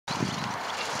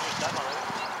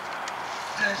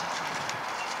This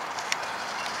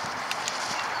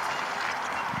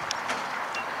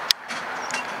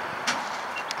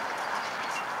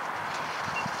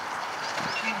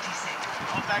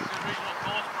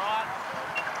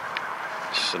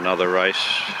is another race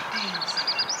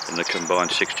in the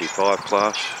combined 65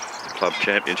 class, the club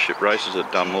championship races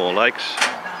at W.M.Y.C Lakes,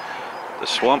 the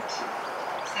Swamp.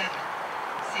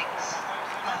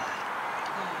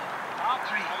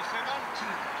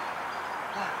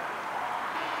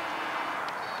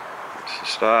 It's the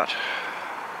start.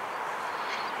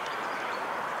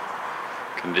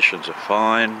 Conditions are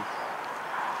fine.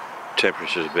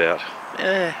 Temperature's about,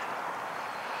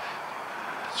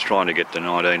 it's trying to get to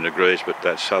 19 degrees, but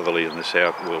that southerly in the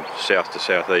south, well, south to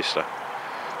southeaster,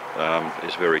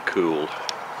 is very cool,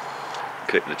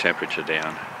 keeping the temperature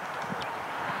down.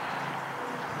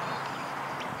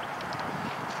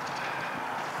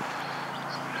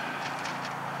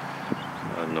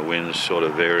 And the wind's sort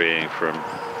of varying from,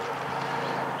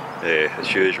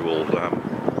 as usual,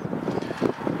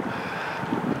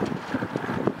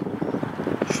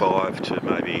 5 to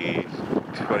maybe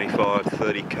 25,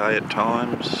 30k at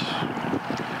times.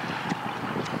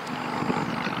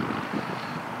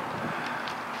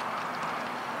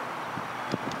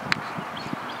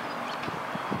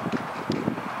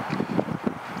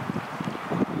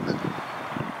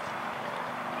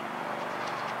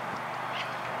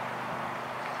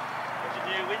 What's the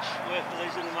new winch worth for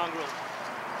these little mongrels?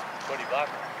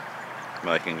 $20.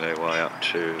 Making their way up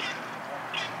to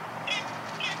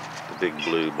the big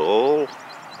blue ball.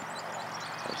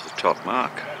 That's the top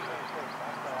mark.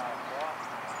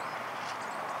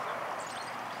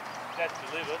 That's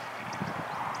delivered.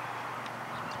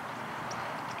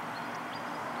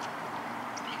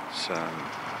 So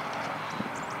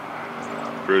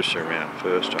Bruce around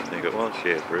first, I think it was.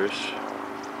 Yeah, Bruce.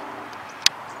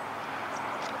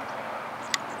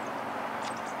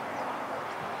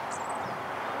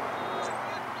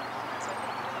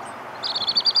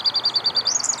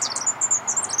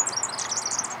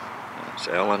 That's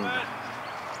Alan.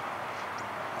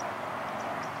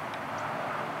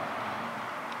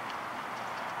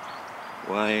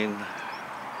 Wayne.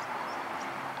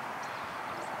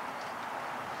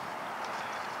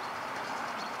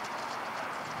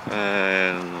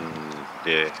 And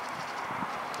yeah,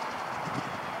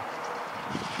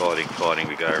 fighting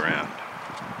to go around.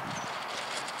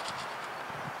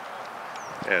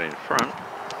 Out in front,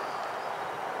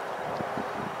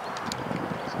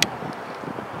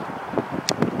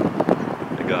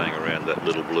 they're going around that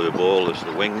little blue ball is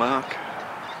the wing mark.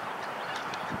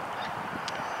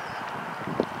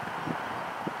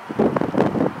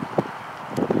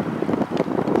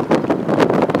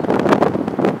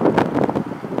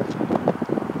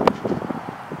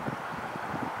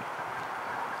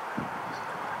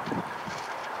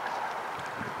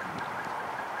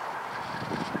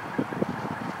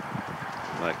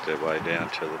 Make their way down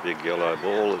to the big yellow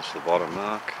ball, it's the bottom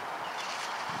mark.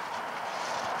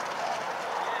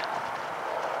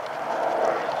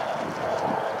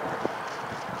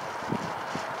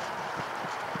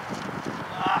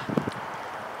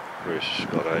 Bruce has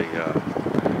got a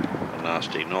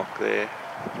nasty knock there.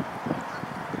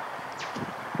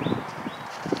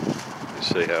 You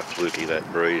see how fluky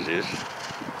that breeze is.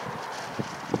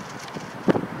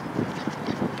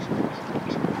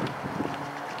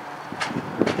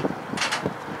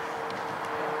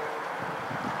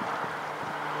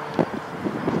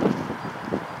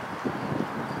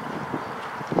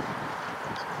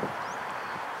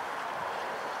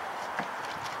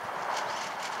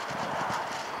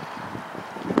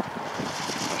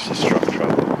 Struck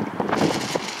trouble.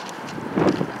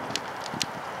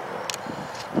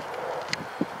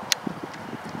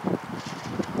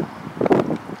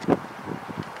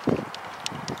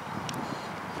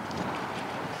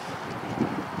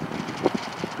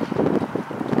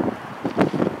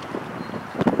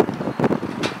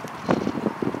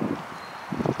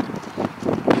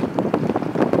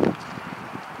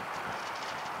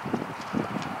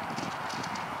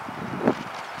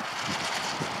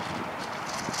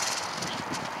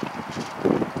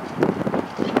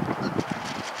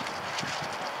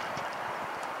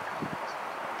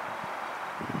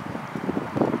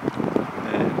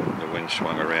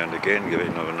 Swung around again,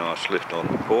 giving them a nice lift on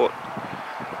the port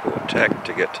tack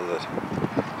to get to the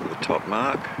top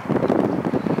mark,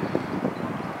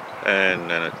 and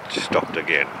then it stopped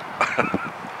again.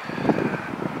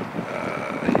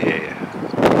 Yeah.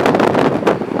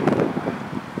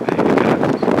 There you go.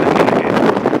 Back in again.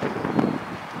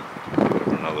 Give it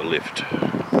another lift.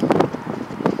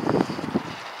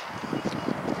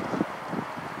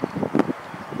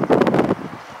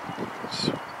 It's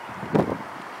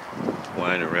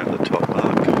line around the top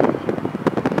mark.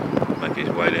 Make his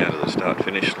way down to the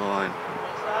start-finish line.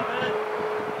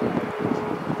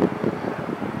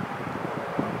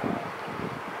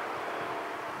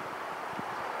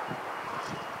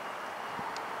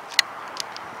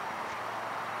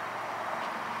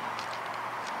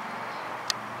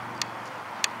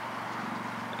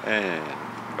 And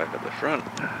back at the front.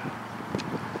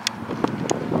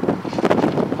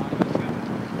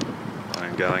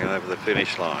 And going over the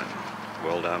finish line.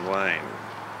 Well done, Wayne.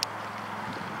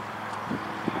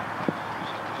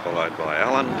 Followed by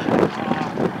Alan.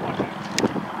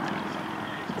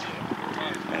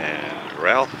 And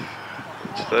Ralph,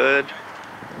 it's third.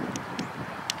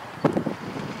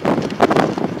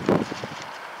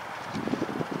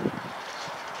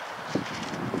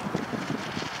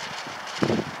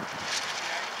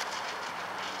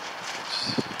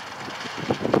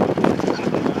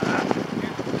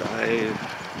 Dave.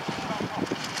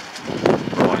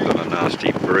 Ryan got a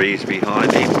nasty breeze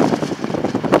behind him.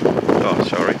 Oh,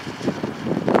 sorry.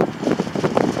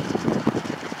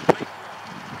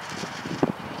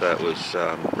 That was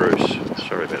Bruce.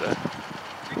 Sorry about that.